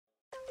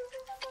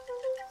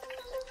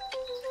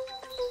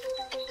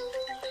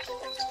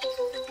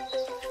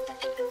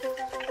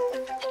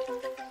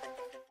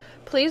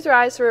Please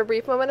rise for a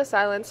brief moment of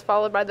silence,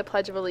 followed by the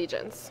Pledge of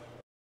Allegiance.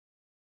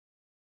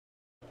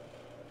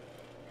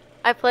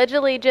 I pledge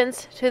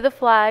allegiance to the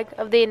flag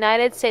of the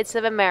United States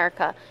of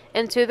America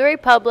and to the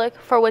republic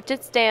for which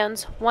it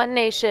stands, one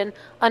nation,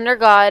 under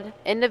God,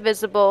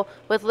 indivisible,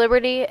 with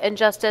liberty and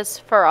justice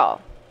for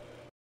all.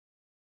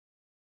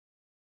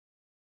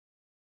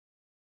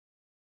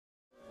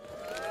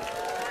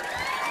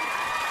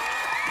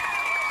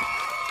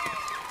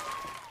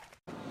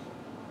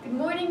 Good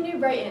morning, New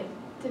Brighton.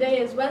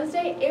 Today is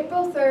Wednesday,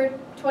 April 3rd,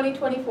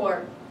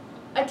 2024.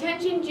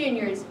 Attention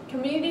juniors,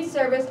 community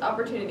service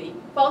opportunity,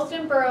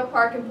 Fallston Borough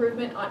Park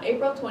improvement on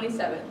April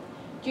 27th.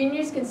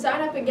 Juniors can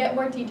sign up and get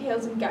more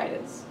details and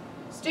guidance.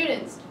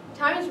 Students,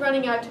 time is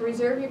running out to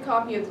reserve your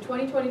copy of the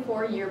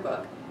 2024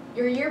 yearbook.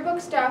 Your yearbook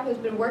staff has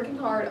been working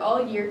hard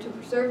all year to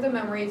preserve the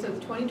memories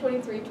of the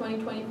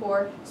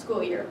 2023-2024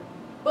 school year.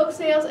 Book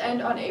sales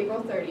end on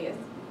April 30th.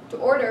 To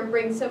order,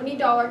 bring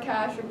 $70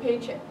 cash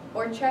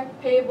or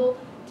check payable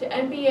to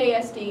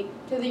NBASD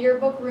to the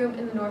yearbook room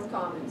in the North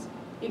Commons.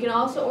 You can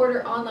also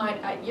order online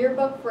at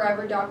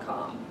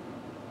yearbookforever.com.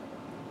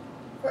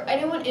 For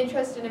anyone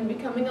interested in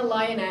becoming a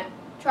Lionette,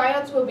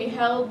 tryouts will be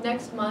held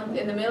next month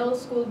in the middle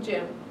school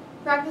gym.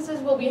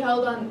 Practices will be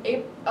held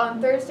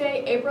on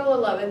Thursday, April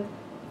 11th,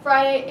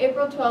 Friday,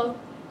 April 12th,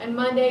 and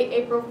Monday,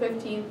 April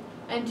 15th,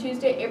 and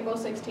Tuesday, April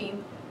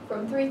 16th,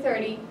 from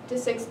 3:30 to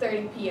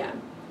 6:30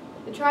 p.m.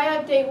 The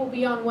tryout date will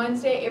be on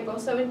Wednesday, April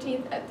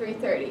 17th at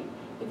 3:30.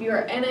 If you are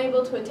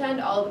unable to attend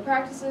all of the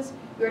practices,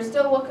 you are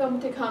still welcome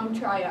to come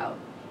try out.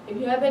 If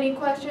you have any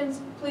questions,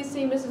 please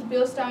see Mrs.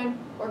 Bielstein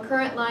or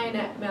current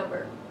Lionette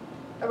member.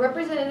 A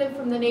representative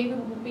from the Navy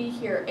will be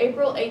here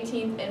April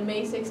 18th and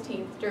May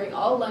 16th during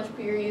all lunch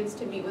periods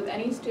to meet with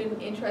any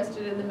student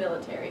interested in the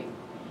military.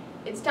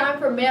 It's time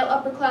for male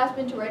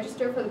upperclassmen to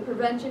register for the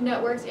Prevention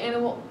Network's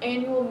annual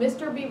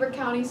Mr. Beaver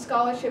County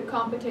Scholarship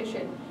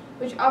Competition,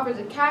 which offers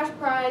a cash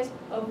prize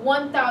of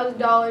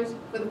 $1,000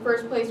 for the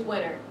first place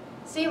winner.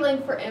 See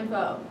link for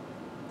info.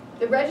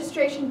 The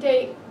registration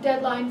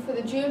deadline for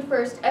the June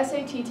 1st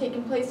SAT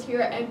taking place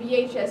here at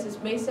NBHS is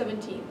May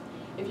 17th.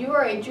 If you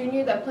are a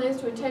junior that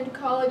plans to attend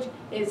college,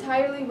 it is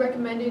highly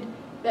recommended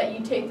that you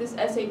take this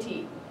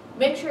SAT.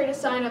 Make sure to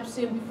sign up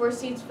soon before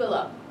seats fill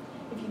up.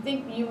 If you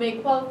think you may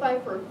qualify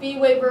for a fee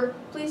waiver,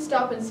 please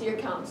stop and see your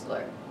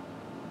counselor.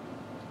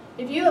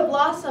 If you have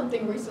lost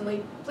something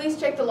recently, please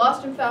check the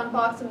Lost and Found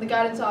box in the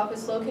guidance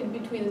office located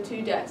between the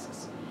two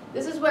desks.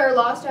 This is where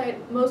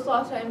most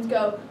lost items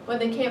go when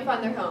they can't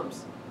find their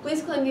homes.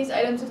 Please claim these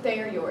items if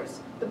they are yours.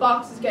 The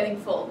box is getting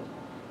full.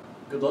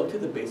 Good luck to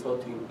the baseball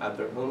team at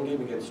their home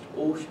game against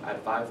Osh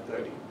at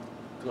 5:30.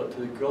 Good luck to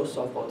the girls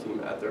softball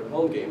team at their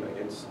home game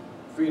against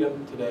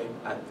Freedom today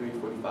at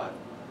 3:45.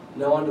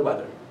 Now on to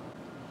weather.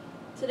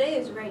 Today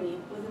is rainy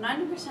with a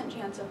 90%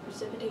 chance of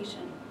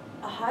precipitation,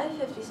 a high of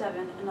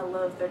 57 and a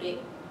low of 38.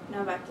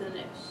 Now back to the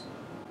news.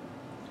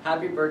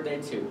 Happy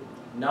birthday to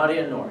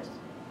Nadia North.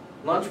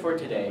 Lunch for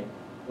today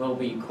will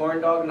be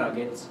corn dog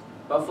nuggets,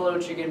 buffalo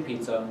chicken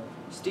pizza,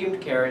 steamed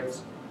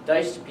carrots,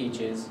 diced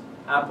peaches,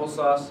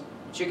 applesauce,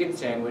 chicken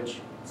sandwich,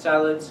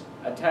 salads,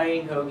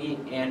 Italian hoagie,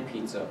 and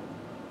pizza.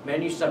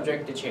 Menu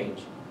subject to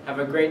change. Have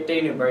a great day,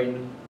 New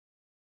Brighton.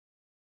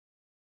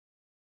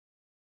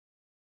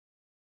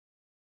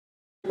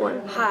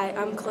 Hi,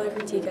 I'm Chloe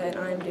Kritika and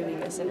I'm doing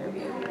this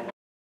interview.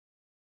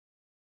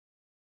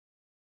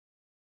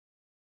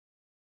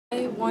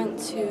 I want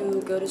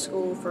to go to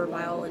school for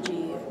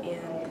biology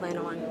and plan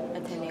on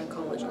attending a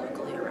college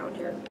locally around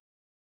here.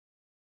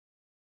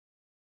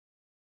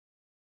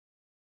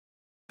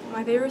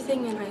 My favorite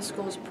thing in high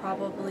school is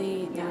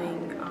probably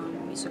doing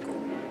musical.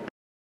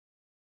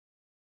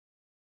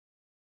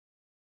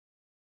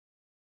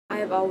 I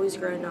have always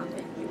grown up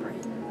in New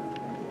Brighton.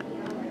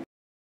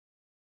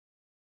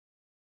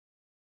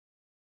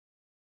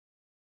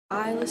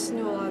 I listen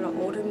to a lot of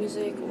older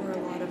music or a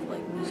lot of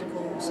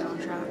musical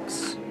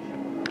soundtracks.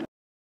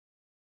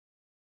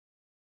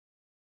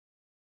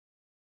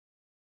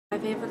 My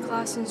favorite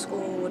class in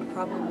school would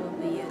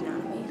probably be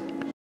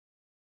anatomy.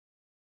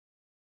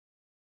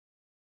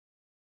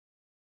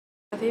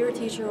 My favorite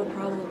teacher would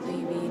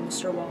probably be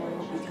Mr.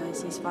 Wall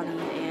because he's funny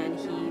and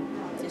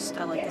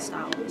I like the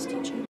style of his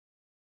teaching.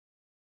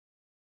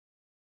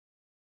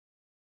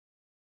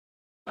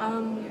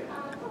 I'm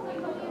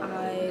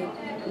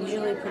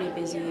usually pretty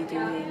busy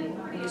doing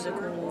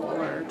musical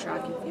or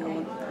track and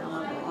field. I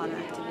love a lot of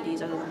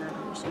activities. Other than that,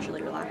 I'm just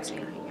usually relaxing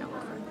or hanging out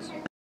with friends.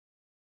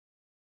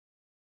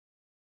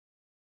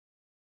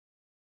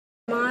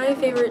 My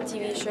favorite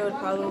TV show would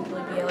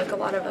probably be a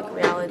lot of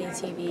reality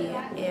TV,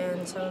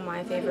 and some of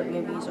my favorite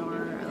movies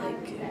are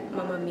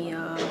Mamma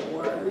Mia,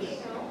 or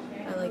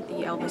I like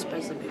the Elvis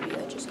Presley movie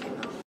that just came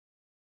out.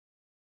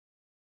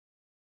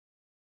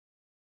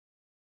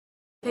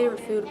 My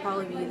favorite food would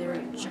probably be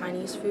either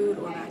Chinese food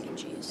or mac and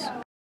cheese.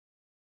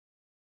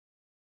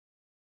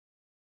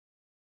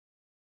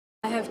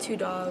 I have two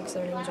dogs.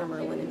 Their names are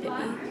Merlin and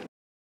Pippi.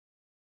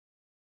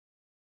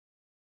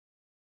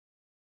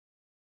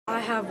 I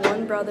have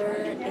one brother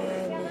and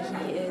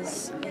he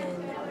is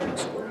in middle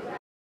school.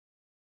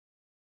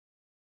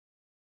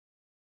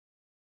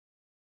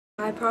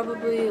 I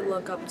probably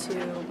look up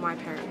to my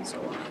parents a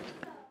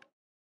lot.